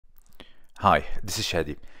Hi, this is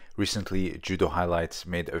Shadi. Recently, Judo Highlights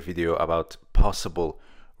made a video about possible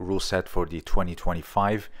rule set for the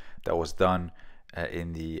 2025 that was done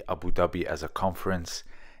in the Abu Dhabi as a conference,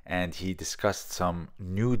 and he discussed some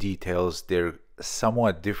new details. They're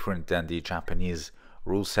somewhat different than the Japanese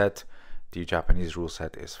rule set. The Japanese rule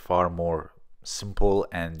set is far more simple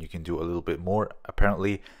and you can do a little bit more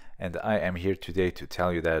apparently, and I am here today to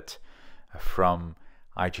tell you that from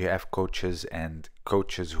IJF coaches and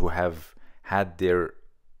coaches who have had their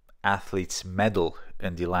athletes medal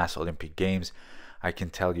in the last Olympic Games, I can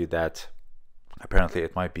tell you that apparently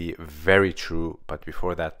it might be very true. But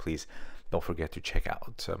before that, please don't forget to check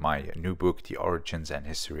out my new book, The Origins and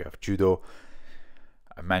History of Judo,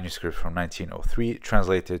 a manuscript from 1903,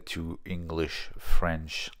 translated to English,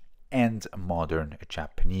 French, and modern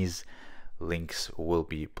Japanese. Links will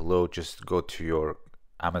be below. Just go to your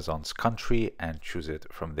Amazon's country and choose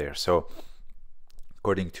it from there. So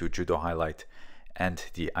according to Judo Highlight and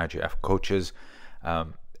the IJF coaches,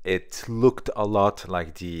 it looked a lot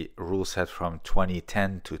like the rule set from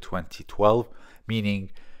 2010 to 2012, meaning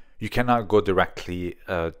you cannot go directly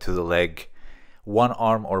to the leg, one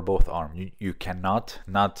arm or both arm. You cannot,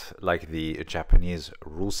 not like the Japanese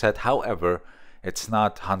rule set. However, it's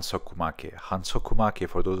not Hansokumake. Hansokumake,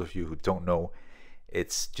 for those of you who don't know,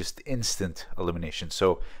 it's just instant elimination.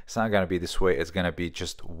 So it's not going to be this way. It's going to be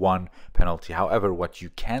just one penalty. However, what you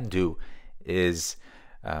can do is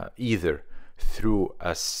either through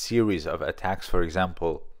a series of attacks, for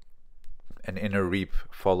example, an inner reap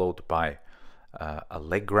followed by a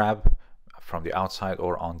leg grab from the outside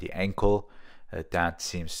or on the ankle. That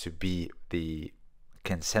seems to be the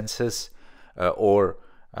consensus. Or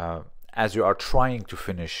as you are trying to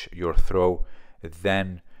finish your throw,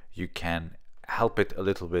 then you can help it a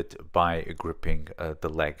little bit by gripping the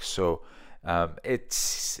leg. So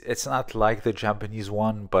it's not like the Japanese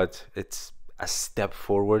one, but it's a step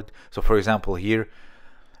forward. So for example, here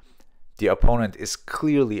the opponent is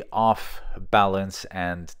clearly off balance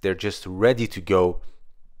and they're just ready to go,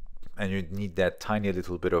 and you need that tiny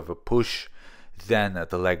little bit of a push. Then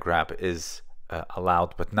the leg grab is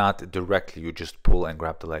allowed, but not directly. You just pull and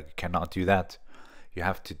grab the leg. You cannot do that. You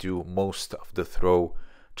have to do most of the throw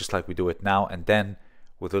just like we do it now, and then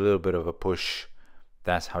with a little bit of a push,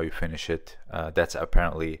 that's how you finish it. That's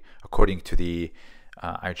apparently according to the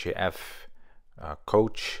IJF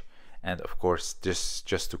coach, and of course this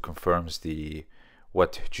just to confirms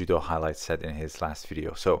what Judo Highlights said in his last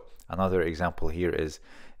video. So another example here is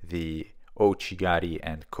the Ochigari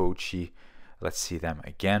and Kochi. Let's see them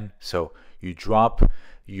again. So you drop,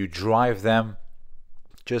 you drive them,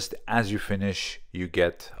 just as you finish you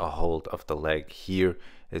get a hold of the leg. Here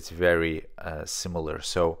it's very similar.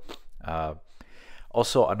 So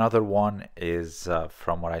also another one is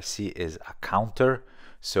from what I see is a counter.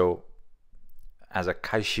 So as a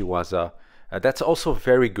kaishi waza, that's also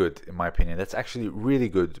very good in my opinion. That's actually really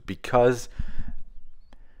good because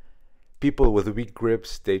people with weak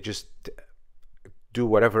grips, they just do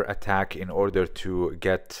whatever attack in order to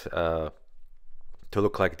get to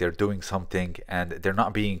look like they're doing something, and they're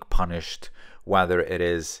not being punished, whether it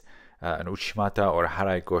is an uchimata or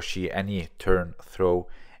harai goshi, any turn throw.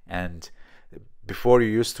 And before you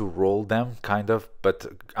used to roll them kind of, but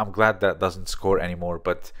I'm glad that doesn't score anymore.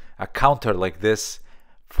 But a counter like this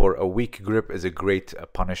for a weak grip is a great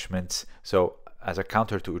punishment. So as a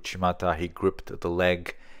counter to uchimata, he gripped the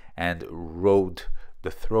leg and rode the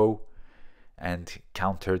throw and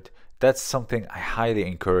countered. That's something I highly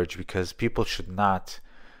encourage, because people should not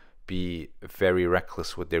be very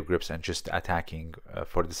reckless with their grips and just attacking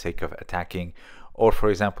for the sake of attacking. Or for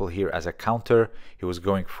example, here as a counter, he was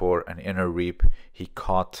going for an inner reap. He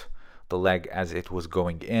caught the leg as it was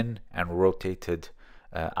going in and rotated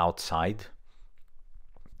outside.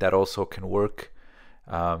 That also can work.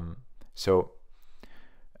 So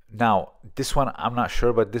now this one I'm not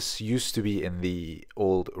sure, but this used to be in the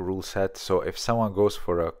old rule set. So if someone goes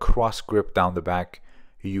for a cross grip down the back,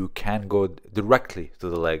 you can go directly to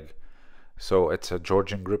the leg. So it's a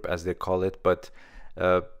Georgian grip as they call it. But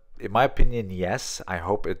in my opinion, yes, I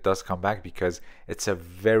hope it does come back, because it's a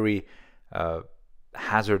very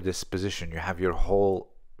hazardous position. You have your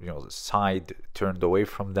whole side turned away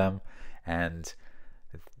from them, and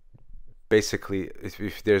basically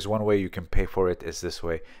if there's one way you can pay for it, is this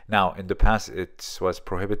way. Now in the past it was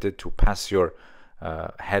prohibited to pass your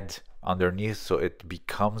head underneath, so it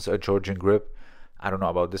becomes a Georgian grip. I don't know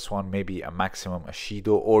about this one, maybe a maximum a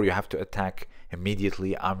Shido, or you have to attack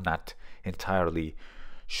immediately. I'm not entirely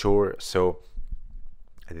sure. So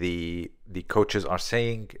the coaches are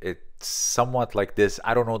saying it's somewhat like this.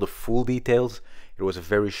 I don't know the full details. It was a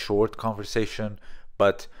very short conversation,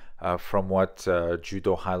 But from what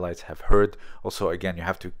Judo highlights have heard, also again, you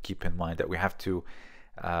have to keep in mind that we have to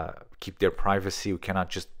keep their privacy. We cannot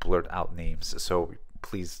just blurt out names. So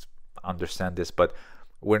please understand this. But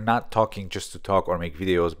we're not talking just to talk or make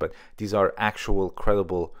videos, but these are actual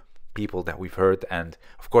credible people that we've heard. And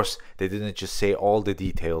of course, they didn't just say all the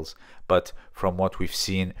details, but from what we've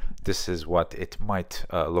seen, this is what it might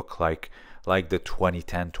look like the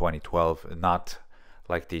 2010, 2012, not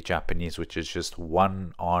like the Japanese, which is just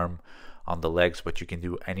one arm on the legs, but you can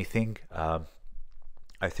do anything.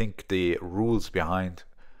 I think the rules behind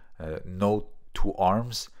no two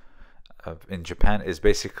arms in Japan is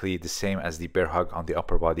basically the same as the bear hug on the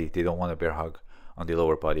upper body. They don't want a bear hug on the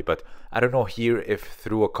lower body. But I don't know here if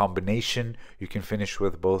through a combination you can finish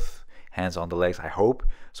with both hands on the legs. I hope.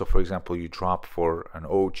 So for example, you drop for an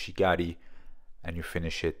Ouchi gari and you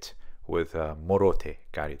finish it with morote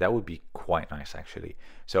gari. That would be quite nice actually.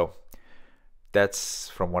 So that's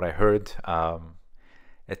from what I heard.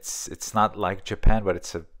 It's not like Japan, but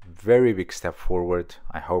it's a very big step forward,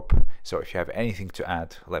 I hope. So if you have anything to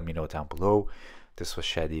add, let me know down below. This was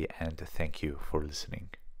Shadi, and thank you for listening.